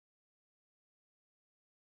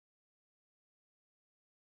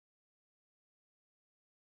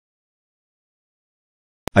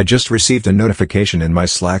I just received a notification in my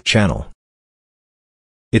Slack channel.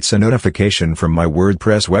 It's a notification from my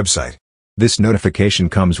WordPress website. This notification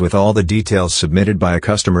comes with all the details submitted by a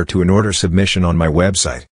customer to an order submission on my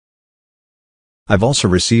website. I've also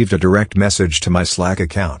received a direct message to my Slack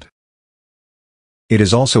account. It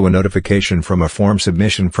is also a notification from a form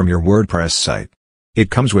submission from your WordPress site. It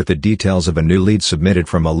comes with the details of a new lead submitted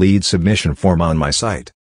from a lead submission form on my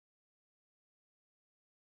site.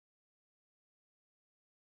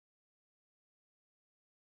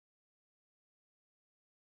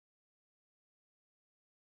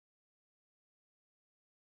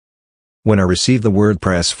 When I receive the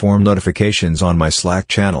WordPress form notifications on my Slack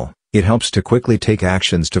channel, it helps to quickly take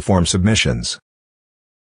actions to form submissions.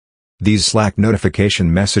 These Slack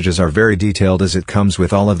notification messages are very detailed as it comes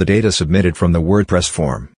with all of the data submitted from the WordPress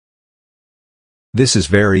form. This is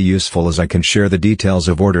very useful as I can share the details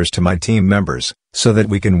of orders to my team members, so that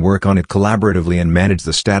we can work on it collaboratively and manage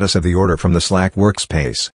the status of the order from the Slack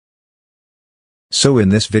workspace. So in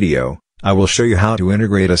this video, I will show you how to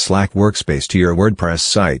integrate a Slack workspace to your WordPress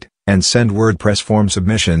site, and send WordPress form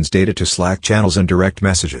submissions data to Slack channels and direct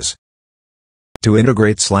messages. To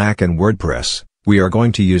integrate Slack and WordPress, we are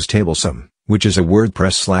going to use Tablesome, which is a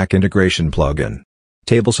WordPress Slack integration plugin.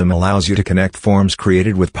 Tablesome allows you to connect forms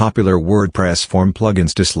created with popular WordPress form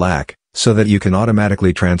plugins to Slack, so that you can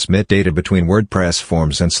automatically transmit data between WordPress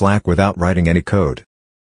forms and Slack without writing any code.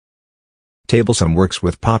 Tablesome works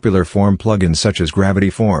with popular form plugins such as Gravity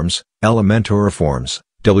Forms, Elementor Forms,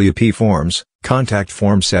 WPForms, Contact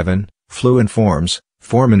Form 7, Fluent Forms,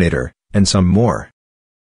 Forminator, and some more.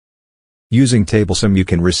 Using Tablesome you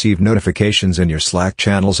can receive notifications in your Slack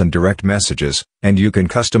channels and direct messages, and you can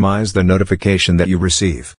customize the notification that you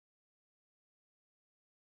receive.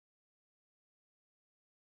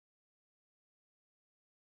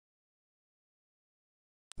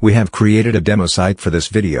 We have created a demo site for this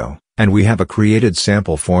video, and we have a created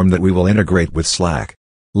sample form that we will integrate with Slack.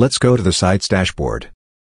 Let's go to the site's dashboard.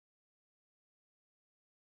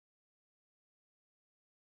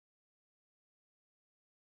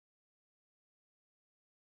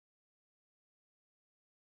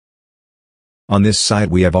 On this site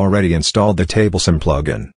we have already installed the Tablesome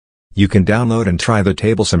plugin. You can download and try the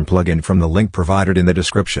Tablesome plugin from the link provided in the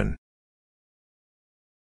description.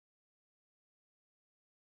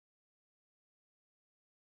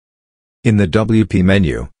 In the WP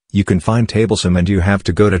menu, you can find Tablesome and you have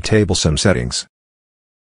to go to Tablesome settings.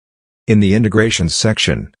 In the Integrations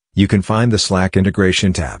section, you can find the Slack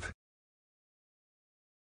Integration tab.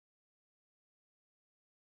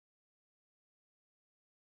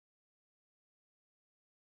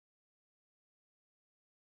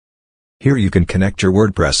 Here you can connect your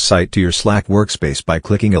WordPress site to your Slack workspace by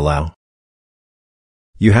clicking Allow.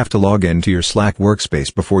 You have to log in to your Slack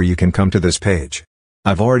workspace before you can come to this page.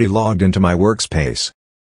 I've already logged into my workspace.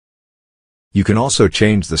 You can also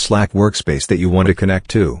change the Slack workspace that you want to connect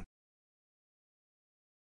to.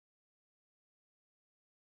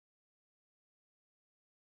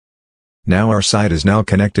 Now our site is now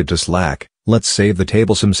connected to Slack. Let's save the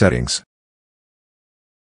Tablesome settings.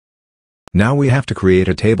 Now we have to create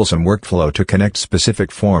a Tablesome workflow to connect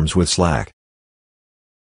specific forms with Slack.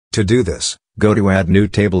 To do this, go to Add New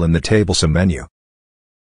Table in the Tablesome menu.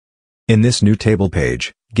 In this new table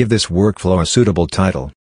page, give this workflow a suitable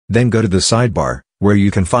title. Then go to the sidebar, where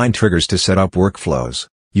you can find triggers to set up workflows.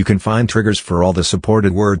 You can find triggers for all the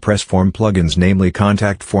supported WordPress form plugins, namely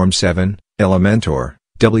Contact Form 7, Elementor,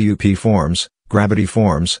 WP Forms, Gravity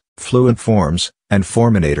Forms, Fluent Forms, and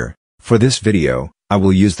Forminator. For this video, I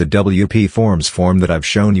will use the WP Forms form that I've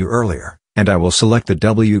shown you earlier, and I will select the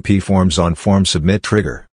WP Forms on Form Submit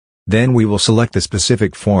trigger. Then we will select the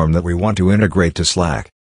specific form that we want to integrate to Slack.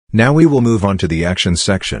 Now we will move on to the Actions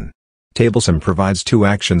section. Tablesome provides two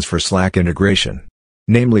actions for Slack integration,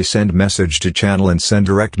 namely Send Message to Channel and Send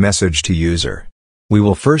Direct Message to User. We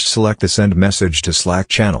will first select the Send Message to Slack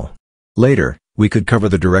channel. Later, we could cover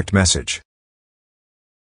the direct message.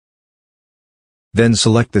 Then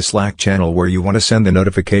select the Slack channel where you want to send the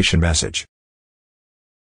notification message.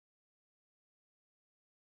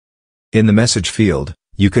 In the message field,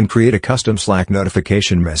 you can create a custom Slack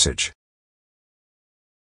notification message.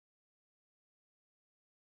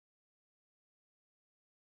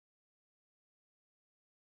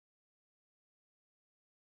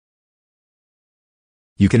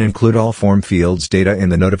 You can include all form fields data in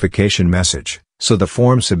the notification message, so the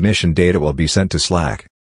form submission data will be sent to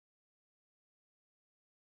Slack.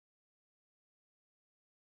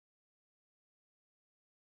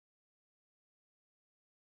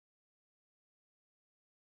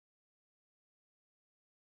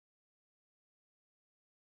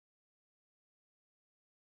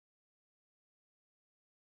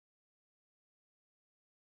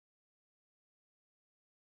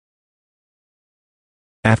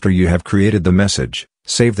 After you have created the message,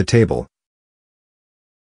 save the table.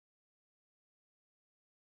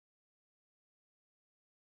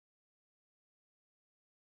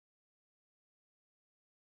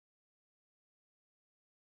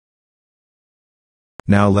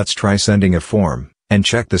 Now let's try sending a form, and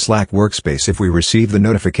check the Slack workspace if we receive the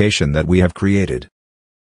notification that we have created.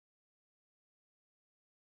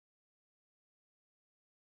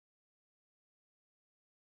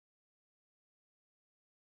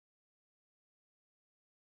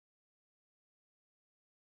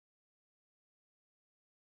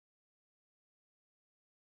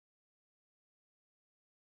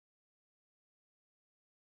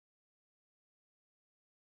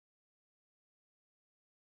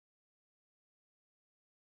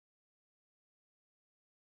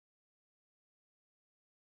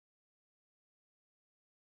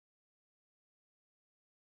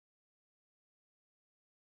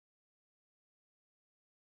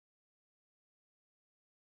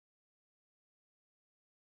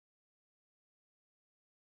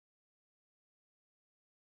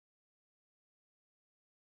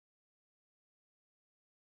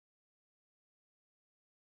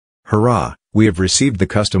 Hurrah! We have received the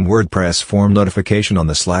custom WordPress form notification on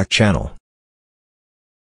the Slack channel.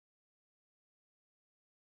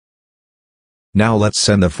 Now let's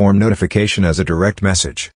send the form notification as a direct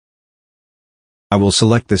message. I will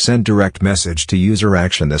select the Send Direct Message to User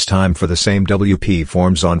action this time for the same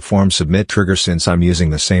WPForms on Form Submit trigger since I'm using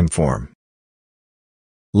the same form.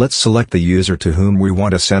 Let's select the user to whom we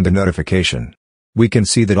want to send the notification. We can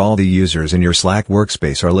see that all the users in your Slack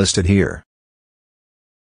workspace are listed here.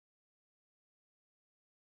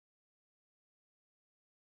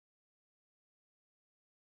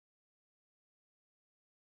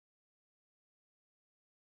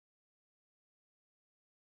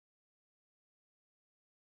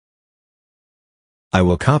 I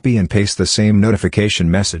will copy and paste the same notification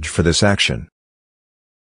message for this action.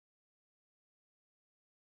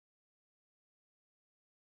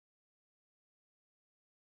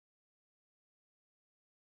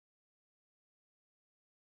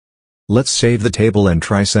 Let's save the table and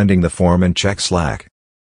try sending the form and check Slack.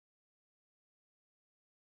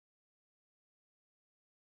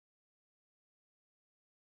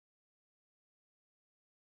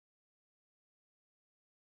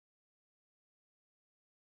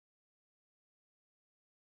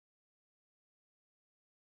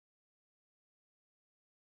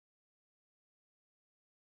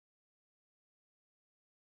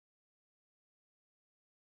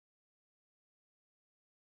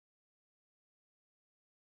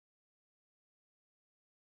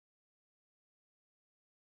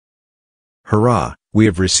 Hurrah! We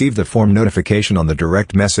have received the form notification on the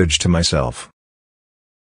direct message to myself.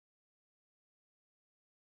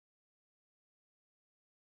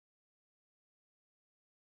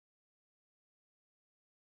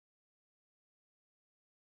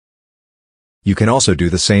 You can also do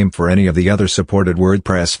the same for any of the other supported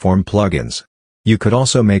WordPress form plugins. You could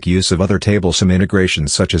also make use of other Tablesome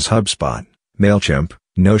integrations such as HubSpot, MailChimp,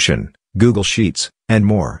 Notion, Google Sheets, and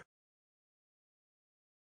more.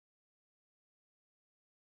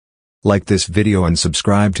 Like this video and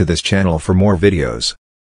subscribe to this channel for more videos.